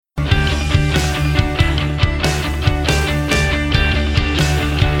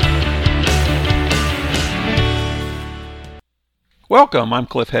Welcome, I'm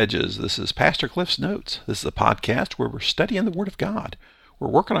Cliff Hedges. This is Pastor Cliff's Notes. This is a podcast where we're studying the Word of God. We're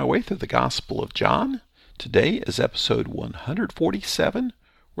working our way through the Gospel of John. Today is episode 147.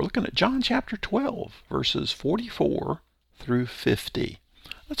 We're looking at John chapter 12, verses 44 through 50.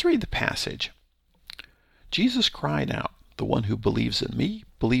 Let's read the passage. Jesus cried out, "The one who believes in me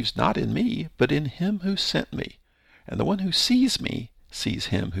believes not in me, but in him who sent me. And the one who sees me sees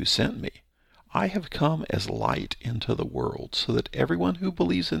him who sent me. I have come as light into the world, so that everyone who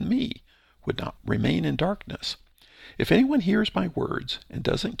believes in me would not remain in darkness. If anyone hears my words and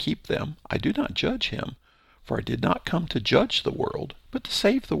doesn't keep them, I do not judge him, for I did not come to judge the world, but to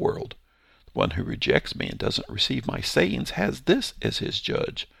save the world. The one who rejects me and doesn't receive my sayings has this as his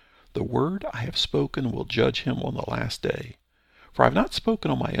judge. The word I have spoken will judge him on the last day. For I have not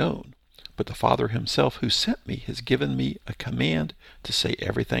spoken on my own, but the Father himself who sent me has given me a command to say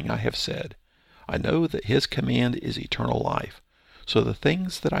everything I have said. I know that his command is eternal life. So the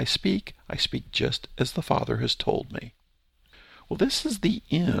things that I speak just as the Father has told me." Well, this is the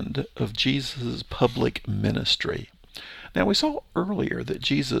end of Jesus' public ministry. Now, we saw earlier that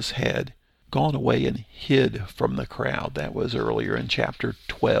Jesus had gone away and hid from the crowd. That was earlier in chapter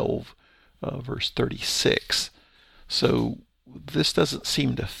 12, verse 36. So this doesn't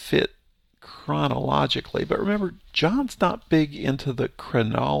seem to fit chronologically, but remember, John's not big into the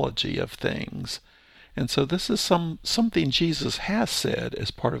chronology of things, and so this is something Jesus has said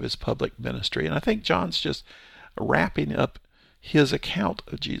as part of his public ministry, and I think John's just wrapping up his account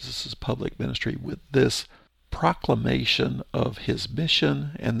of Jesus' public ministry with this proclamation of his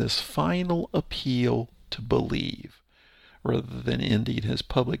mission and this final appeal to believe, rather than ending his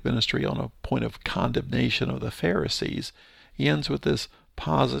public ministry on a point of condemnation of the Pharisees. He ends with this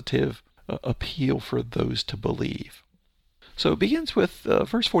positive appeal for those to believe. So it begins with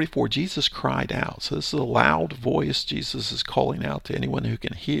verse 44, Jesus cried out. So this is a loud voice. Jesus is calling out to anyone who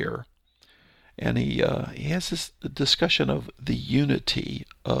can hear. And he has this discussion of the unity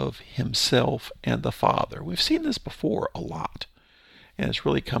of himself and the Father. We've seen this before a lot, and it's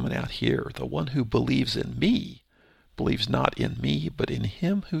really coming out here. The one who believes in me believes not in me, but in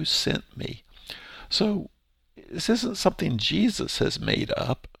him who sent me. So this isn't something Jesus has made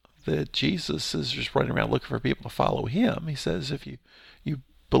up, that Jesus is just running around looking for people to follow him. He says, if you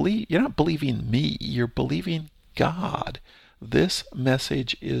believe, you're not believing me, you're believing God. This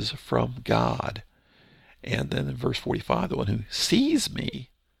message is from God. And then in verse 45, the one who sees me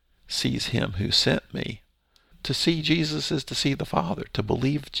sees him who sent me. To see Jesus is to see the Father. To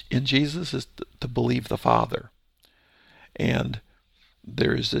believe in Jesus is to believe the Father. And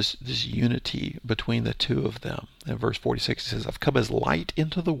there is this unity between the two of them. In verse 46, it says, "I've come as light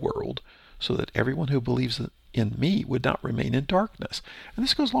into the world, so that everyone who believes in me would not remain in darkness." And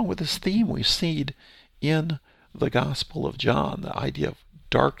this goes along with this theme we've seen in the Gospel of John, the idea of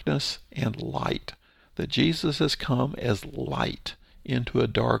darkness and light, that Jesus has come as light into a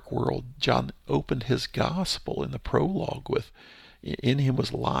dark world. John opened his Gospel in the prologue with, "In him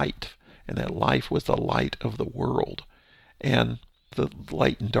was light, and that life was the light of the world." And the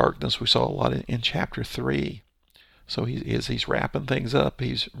light and darkness we saw a lot in chapter 3. So as he's wrapping things up,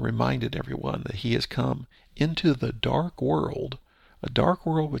 he's reminded everyone that he has come into the dark world, a dark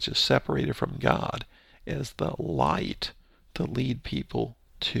world which is separated from God, as the light to lead people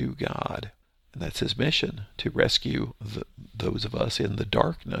to God. And that's his mission, to rescue those of us in the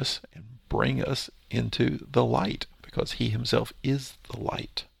darkness and bring us into the light, because he himself is the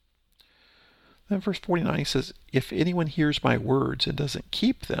light. Then verse 49 says, "If anyone hears my words and doesn't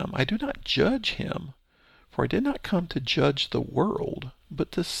keep them, I do not judge him, for I did not come to judge the world,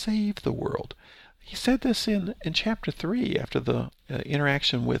 but to save the world." He said this in chapter 3 after the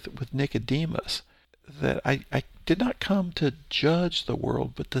interaction with Nicodemus, that I did not come to judge the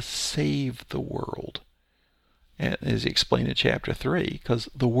world, but to save the world. And as he explained in chapter 3, because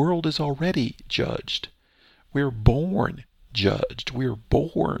the world is already judged. We're born judged. We're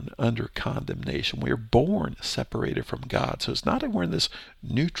born under condemnation. We're born separated from God. So it's not that we're in this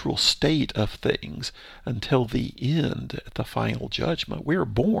neutral state of things until the end, at the final judgment. We're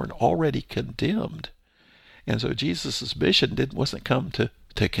born already condemned. And so Jesus' mission wasn't come to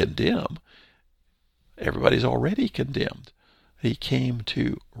condemn. Everybody's already condemned. He came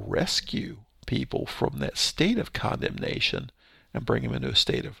to rescue people from that state of condemnation and bring them into a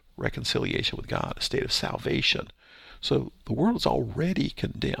state of reconciliation with God, a state of salvation. So the world is already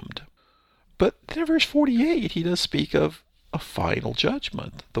condemned. But then in verse 48, he does speak of a final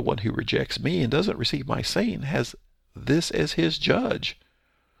judgment. The one who rejects me and doesn't receive my saying has this as his judge.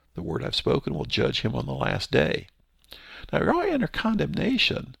 The word I've spoken will judge him on the last day. Now, we're already under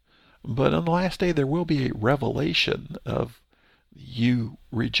condemnation, but on the last day there will be a revelation of you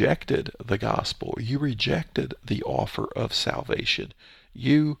rejected the gospel. You rejected the offer of salvation.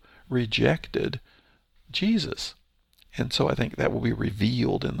 You rejected Jesus. And so I think that will be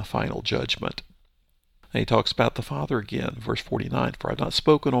revealed in the final judgment. And he talks about the Father again, verse 49, "For I have not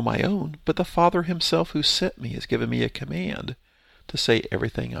spoken on my own, but the Father himself who sent me has given me a command to say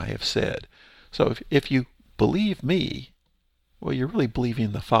everything I have said." So if you believe me, well, you're really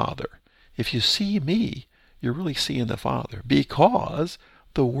believing the Father. If you see me, you're really seeing the Father, because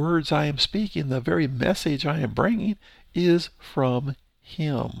the words I am speaking, the very message I am bringing, is from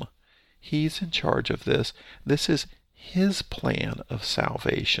him. He's in charge of this. This is his plan of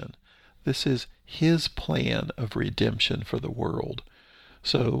salvation. This is his plan of redemption for the world.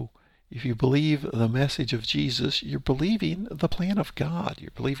 So if you believe the message of Jesus, you're believing the plan of God.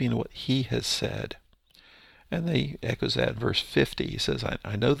 You're believing what he has said. And then he echoes that in verse 50. He says,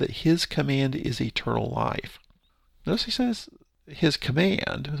 I know that his command is eternal life. Notice he says his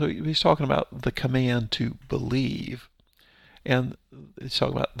command. So he's talking about the command to believe. And he's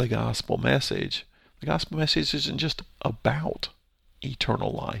talking about the gospel message. The gospel message isn't just about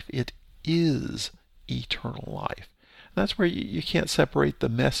eternal life. It is eternal life. And that's where you can't separate the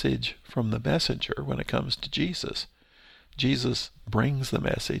message from the messenger when it comes to Jesus. Jesus brings the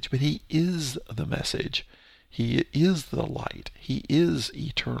message, but he is the message. He is the light. He is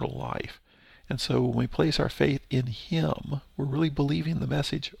eternal life. And so when we place our faith in him, we're really believing the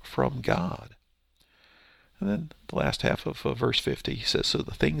message from God. And then the last half of verse 50, he says, "So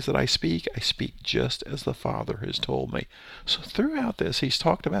the things that I speak just as the Father has told me." So throughout this, he's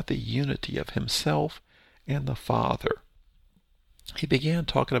talked about the unity of himself and the Father. He began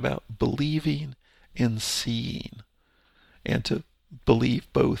talking about believing and seeing, and to believe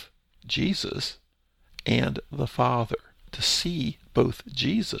both Jesus and the Father, to see both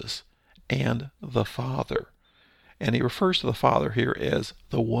Jesus and the Father. And he refers to the Father here as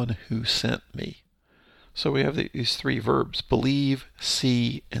the one who sent me. So we have these three verbs: believe,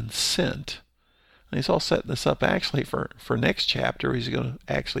 see, and sent. And he's all setting this up actually for next chapter. He's going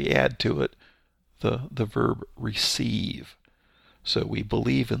to actually add to it the verb receive. So we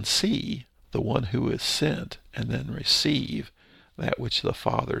believe and see the one who is sent, and then receive that which the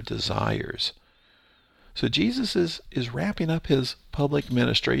Father desires. So Jesus is wrapping up his public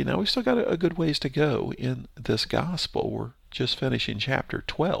ministry. Now we've still got a good ways to go in this gospel. We're just finishing chapter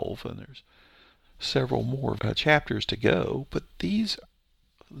 12, and there's several more chapters to go, but these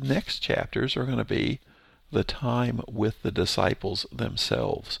next chapters are going to be the time with the disciples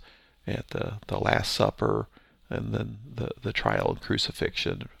themselves at the Last Supper, and then the trial and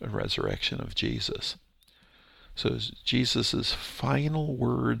crucifixion and resurrection of Jesus. So Jesus' final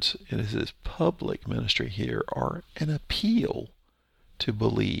words in his public ministry here are an appeal to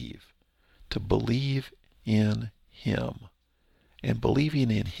believe in him. And believing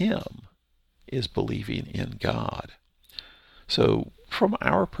in him is believing in God. So from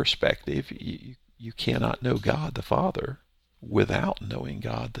our perspective, you cannot know God the Father without knowing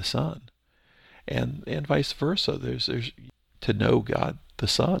God the Son. And vice versa. There's to know God the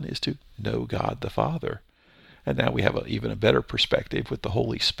Son is to know God the Father. And now we have even a better perspective with the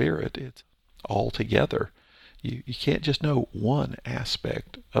Holy Spirit. It's all together. You can't just know one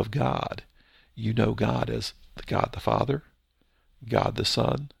aspect of God. You know God as God the Father, God the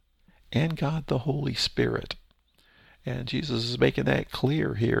Son, and God the Holy Spirit. And Jesus is making that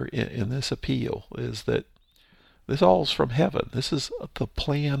clear here in this appeal, is that this all is from heaven. This is the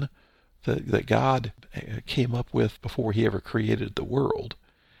plan that God came up with before he ever created the world.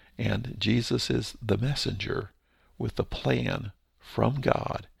 And Jesus is the messenger with the plan from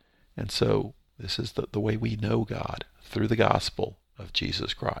God. And so this is the way we know God, through the gospel of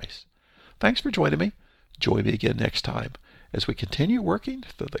Jesus Christ. Thanks for joining me. Join me again next time as we continue working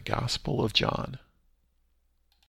through the Gospel of John.